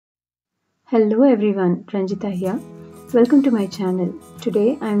Hello everyone, Ranjitha here. Welcome to my channel.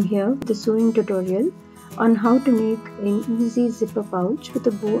 Today I am here with a sewing tutorial on how to make an easy zipper pouch with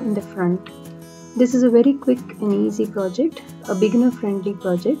a bow in the front. This is a very quick and easy project, a beginner friendly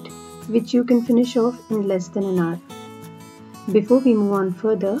project which you can finish off in less than an hour. Before we move on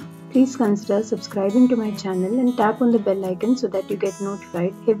further, please consider subscribing to my channel and tap on the bell icon so that you get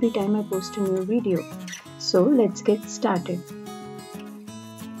notified every time I post a new video. So let's get started.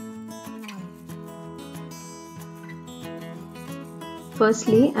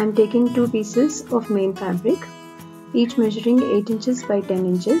 Firstly, I am taking two pieces of main fabric, each measuring 8 inches by 10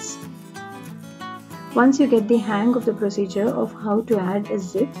 inches. Once you get the hang of the procedure of how to add a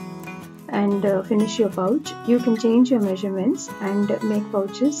zip and finish your pouch, you can change your measurements and make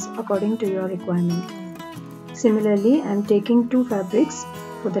pouches according to your requirement. Similarly, I am taking two fabrics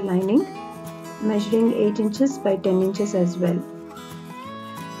for the lining, measuring 8 inches by 10 inches as well.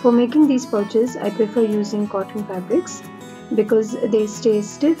 For making these pouches, I prefer using cotton fabrics because they stay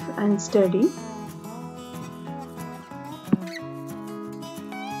stiff and sturdy.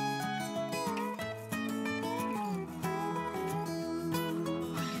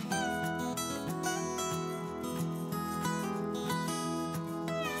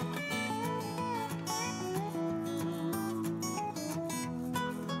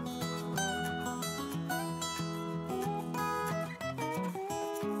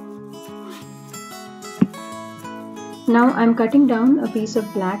 Now I am cutting down a piece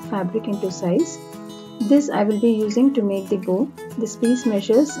of black fabric into size. This I will be using to make the bow. This piece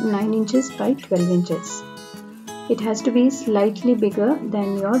measures 9 inches by 12 inches. It has to be slightly bigger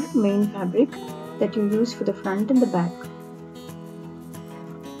than your main fabric that you use for the front and the back.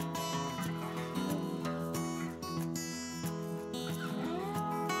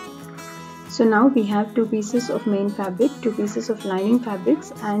 So now we have two pieces of main fabric, two pieces of lining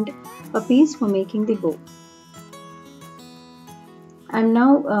fabrics and a piece for making the bow. I am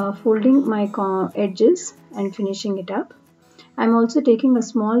now folding my edges and finishing it up. I am also taking a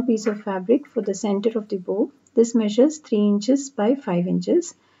small piece of fabric for the center of the bow. This measures 3 inches by 5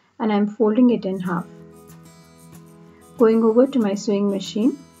 inches and I am folding it in half. Going over to my sewing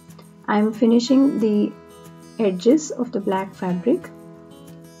machine, I am finishing the edges of the black fabric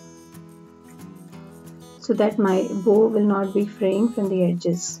so that my bow will not be fraying from the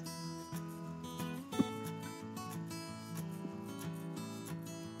edges.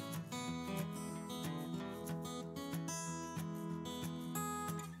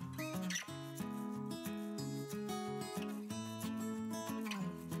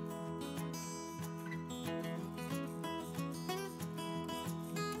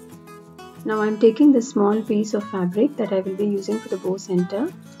 Now I am taking the small piece of fabric that I will be using for the bow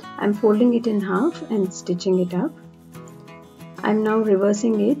center. I am folding it in half and stitching it up. I am now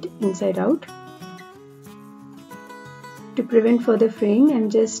reversing it inside out. To prevent further fraying, I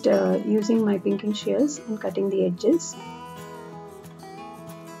am just using my pinking shears and cutting the edges.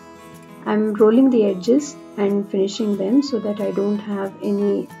 I am rolling the edges and finishing them so that I don't have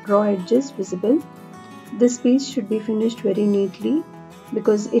any raw edges visible. This piece should be finished very neatly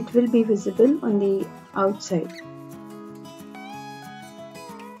because it will be visible on the outside.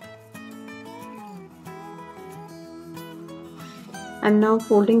 I am now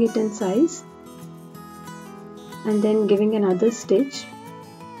folding it in size and then giving another stitch.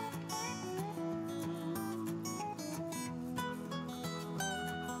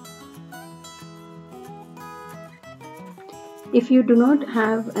 If you do not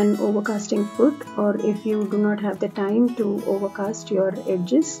have an overcasting foot or if you do not have the time to overcast your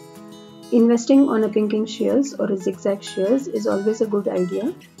edges, investing on a pinking shears or a zigzag shears is always a good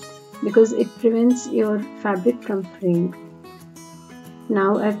idea because it prevents your fabric from fraying.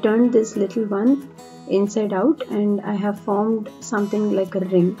 Now I've turned this little one inside out and I have formed something like a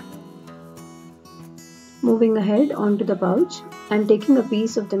ring. Moving ahead onto the pouch, I'm taking a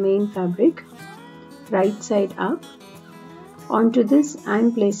piece of the main fabric, right side up. Onto this I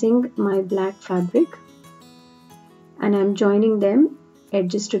am placing my black fabric and I am joining them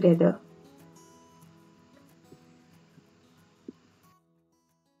edges together.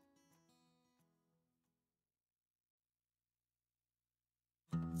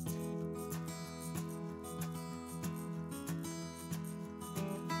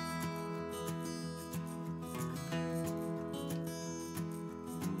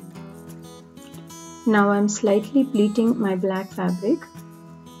 Now I am slightly pleating my black fabric.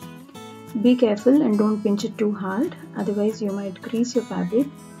 Be careful and don't pinch it too hard, otherwise you might crease your fabric.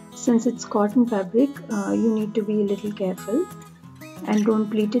 Since it's cotton fabric, you need to be a little careful and don't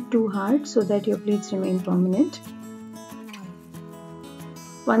pleat it too hard so that your pleats remain permanent.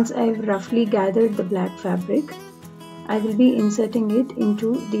 Once I've roughly gathered the black fabric, I will be inserting it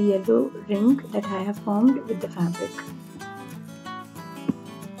into the yellow ring that I have formed with the fabric.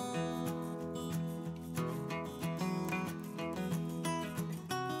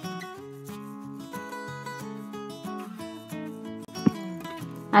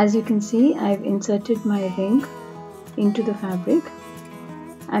 As you can see, I've inserted my ring into the fabric.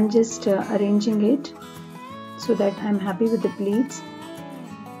 I'm just arranging it so that I'm happy with the pleats.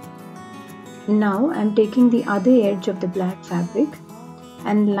 Now I'm taking the other edge of the black fabric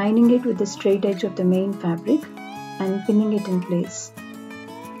and lining it with the straight edge of the main fabric and pinning it in place.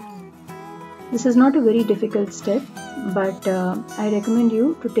 This is not a very difficult step, but I recommend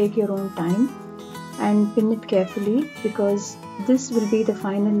you to take your own time and pin it carefully, because this will be the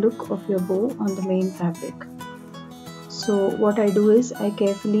final look of your bow on the main fabric. So what I do is I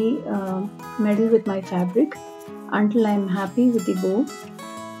carefully meddle with my fabric until I am happy with the bow,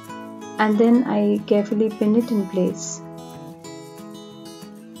 and then I carefully pin it in place.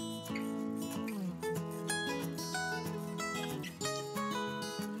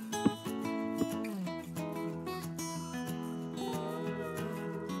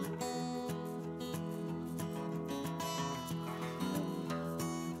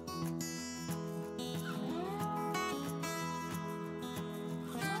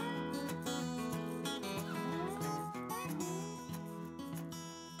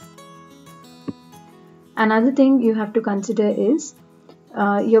 Another thing you have to consider is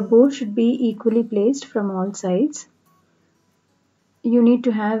your bow should be equally placed from all sides. You need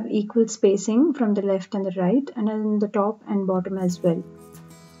to have equal spacing from the left and the right, and in the top and bottom as well.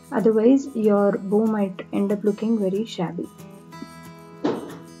 Otherwise, your bow might end up looking very shabby.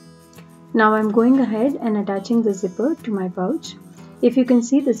 Now I'm going ahead and attaching the zipper to my pouch. If you can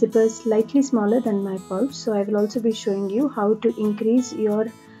see, the zipper is slightly smaller than my pouch, so I will also be showing you how to increase your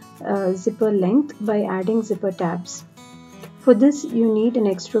zipper length by adding zipper tabs. For this, you need an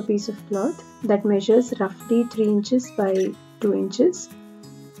extra piece of cloth that measures roughly 3 inches by 2 inches.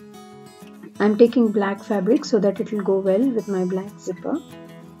 I'm taking black fabric so that it will go well with my black zipper.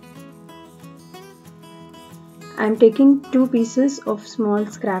 I'm taking 2 pieces of small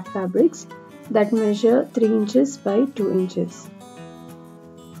scrap fabrics that measure 3 inches by 2 inches.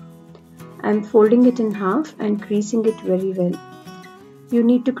 I'm folding it in half and creasing it very well. You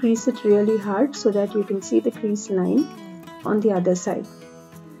need to crease it really hard so that you can see the crease line on the other side.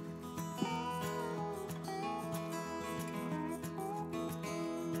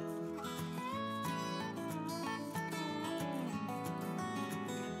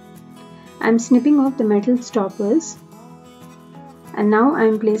 I'm snipping off the metal stoppers, and now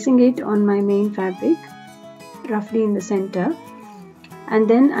I'm placing it on my main fabric roughly in the center, and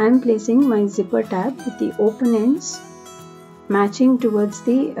then I'm placing my zipper tab with the open ends matching towards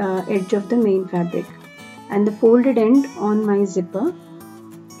the edge of the main fabric and the folded end on my zipper.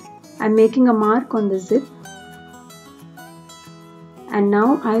 I'm making a mark on the zip, and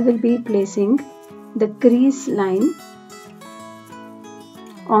now I will be placing the crease line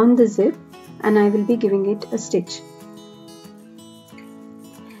on the zip, and I will be giving it a stitch.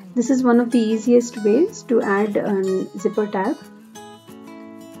 This is one of the easiest ways to add a zipper tab.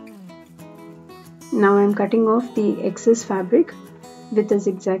 Now I am cutting off the excess fabric with the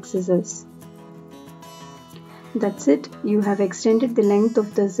zigzag scissors. That's it, you have extended the length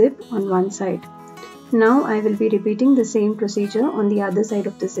of the zip on one side. Now I will be repeating the same procedure on the other side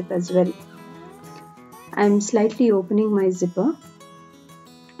of the zip as well. I am slightly opening my zipper,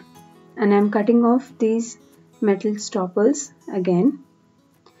 and I am cutting off these metal stoppers again.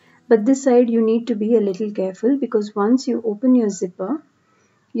 But this side you need to be a little careful, because once you open your zipper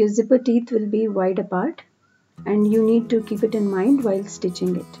teeth will be wide apart, and you need to keep it in mind while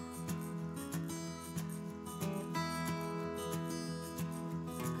stitching it.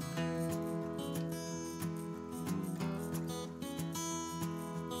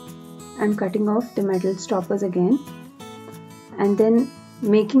 I'm cutting off the metal stoppers again, and then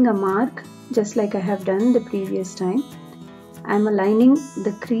making a mark just like I have done the previous time. I'm aligning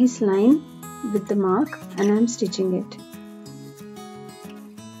the crease line with the mark, and I'm stitching it.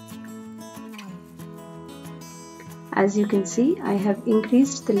 As you can see, I have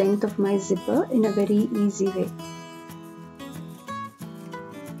increased the length of my zipper in a very easy way.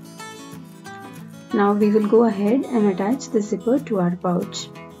 Now we will go ahead and attach the zipper to our pouch.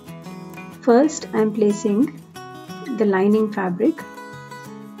 First, I am placing the lining fabric.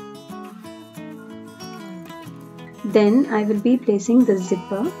 Then I will be placing the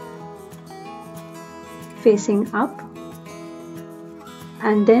zipper facing up,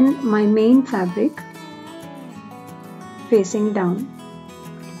 and then my main fabric facing down.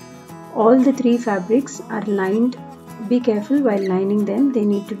 All the three fabrics are lined. Be careful while lining them, they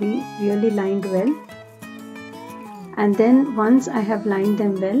need to be really lined well. And then once I have lined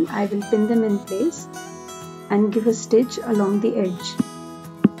them well, I will pin them in place and give a stitch along the edge.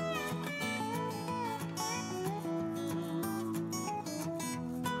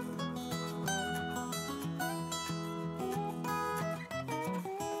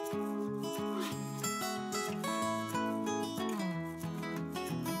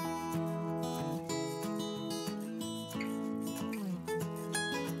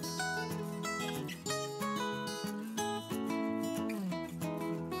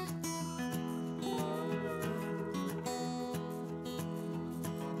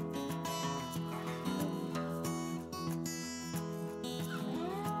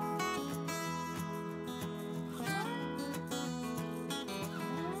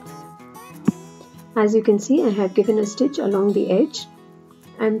 As you can see, I have given a stitch along the edge.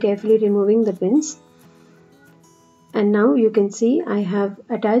 I am carefully removing the pins. And now you can see I have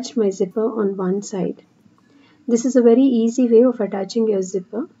attached my zipper on one side. This is a very easy way of attaching your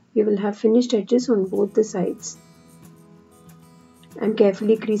zipper. You will have finished edges on both the sides. I am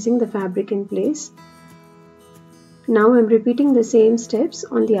carefully creasing the fabric in place. Now I am repeating the same steps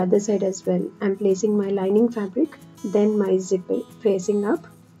on the other side as well. I am placing my lining fabric, then my zipper facing up.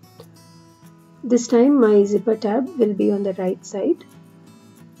 This time my zipper tab will be on the right side,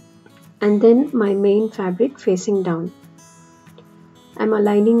 and then my main fabric facing down. I am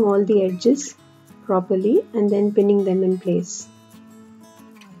aligning all the edges properly and then pinning them in place.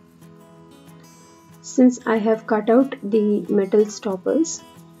 Since I have cut out the metal stoppers,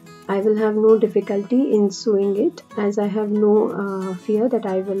 I will have no difficulty in sewing it, as I have no fear that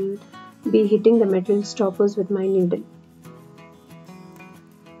I will be hitting the metal stoppers with my needle.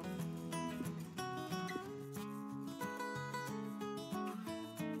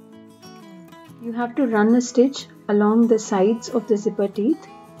 You have to run a stitch along the sides of the zipper teeth.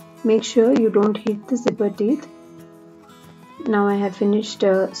 Make sure you don't hit the zipper teeth. Now I have finished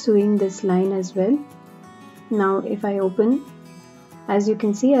sewing this line as well. Now if I open, as you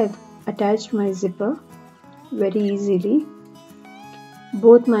can see, I've attached my zipper very easily.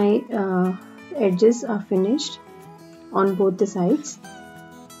 Both my edges are finished on both the sides.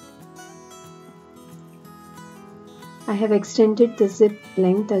 I have extended the zip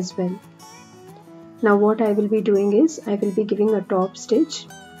length as well. Now what I will be doing is, I will be giving a top stitch.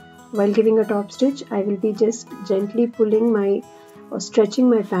 While giving a top stitch, I will be just gently pulling or stretching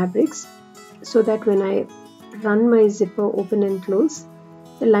my fabrics, so that when I run my zipper open and close,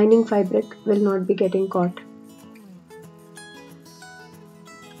 the lining fabric will not be getting caught.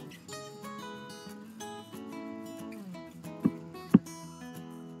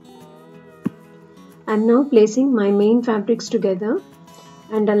 I am now placing my main fabrics together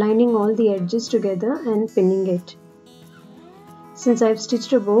and aligning all the edges together and pinning it. Since I have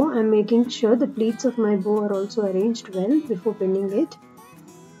stitched a bow, I am making sure the pleats of my bow are also arranged well before pinning it.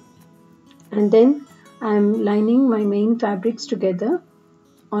 And then I am lining my main fabrics together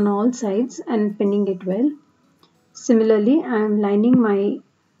on all sides and pinning it well. Similarly, I am lining my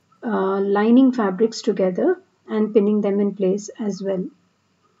lining fabrics together and pinning them in place as well.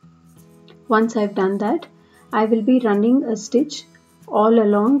 Once I have done that, I will be running a stitch all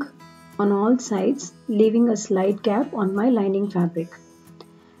along on all sides, leaving a slight gap on my lining fabric.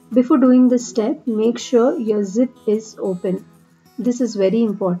 Before doing this step, make sure your zip is open. This is very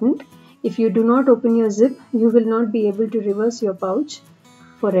important. If you do not open your zip, you will not be able to reverse your pouch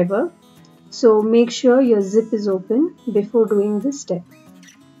forever. So make sure your zip is open before doing this step.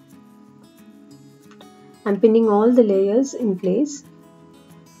 I'm pinning all the layers in place,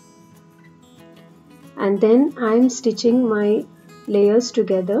 and then I'm stitching my layers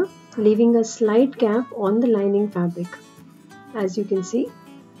together, leaving a slight gap on the lining fabric. As you can see,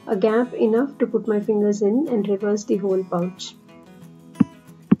 a gap enough to put my fingers in and reverse the whole pouch.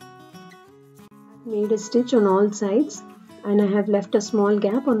 I've made a stitch on all sides and I have left a small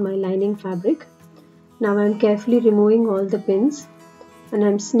gap on my lining fabric. Now I'm carefully removing all the pins and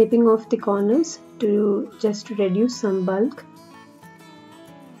I'm snipping off the corners to just reduce some bulk.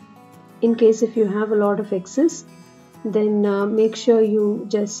 In case if you have a lot of excess, then make sure you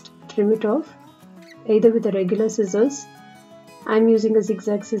just trim it off either with a regular scissors. I'm using a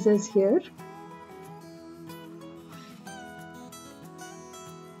zigzag scissors here.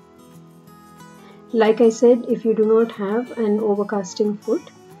 Like I said, if you do not have an overcasting foot,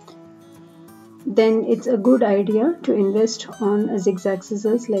 then it's a good idea to invest on a zigzag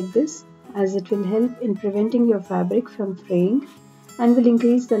scissors like this, as it will help in preventing your fabric from fraying and will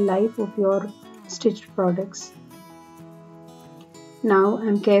increase the life of your stitched products. Now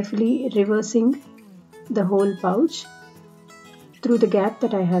I'm carefully reversing the whole pouch through the gap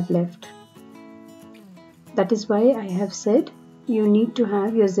that I have left. That is why I have said you need to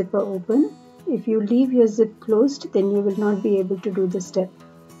have your zipper open. If you leave your zip closed, then you will not be able to do this step.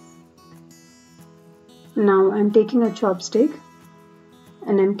 Now I'm taking a chopstick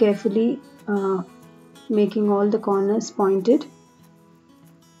and I'm carefully making all the corners pointed.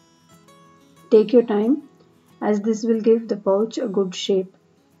 Take your time, as this will give the pouch a good shape.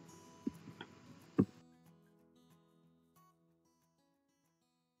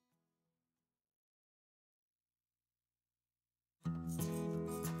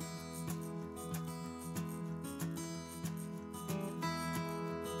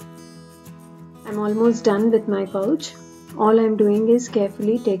 I'm almost done with my pouch. All I'm doing is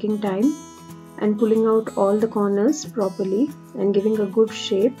carefully taking time and pulling out all the corners properly and giving a good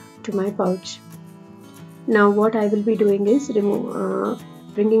shape to my pouch. Now what I will be doing is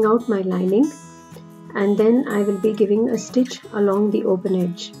bringing out my lining, and then I will be giving a stitch along the open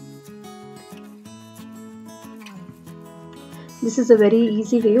edge. This is a very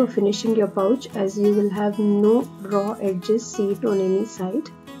easy way of finishing your pouch, as you will have no raw edges seamed on any side.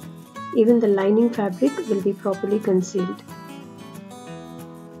 Even the lining fabric will be properly concealed.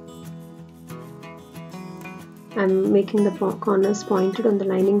 I'm making the corners pointed on the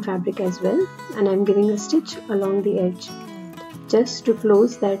lining fabric as well, and I'm giving a stitch along the edge just to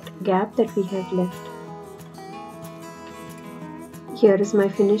close that gap that we have left. Here is my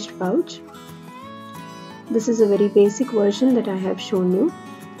finished pouch. This is a very basic version that I have shown you.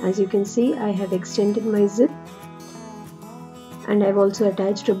 As you can see, I have extended my zip and I've also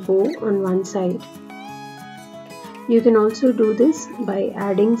attached a bow on one side. You can also do this by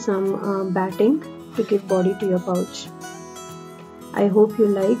adding some batting to give body to your pouch. I hope you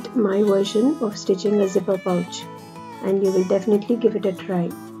liked my version of stitching a zipper pouch, and you will definitely give it a try.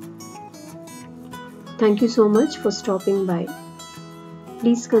 Thank you so much for stopping by.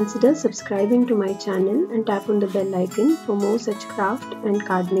 Please consider subscribing to my channel and tap on the bell icon for more such craft and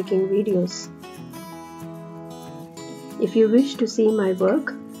card making videos. If you wish to see my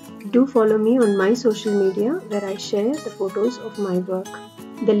work, do follow me on my social media where I share the photos of my work.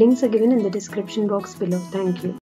 The links are given in the description box below. Thank you.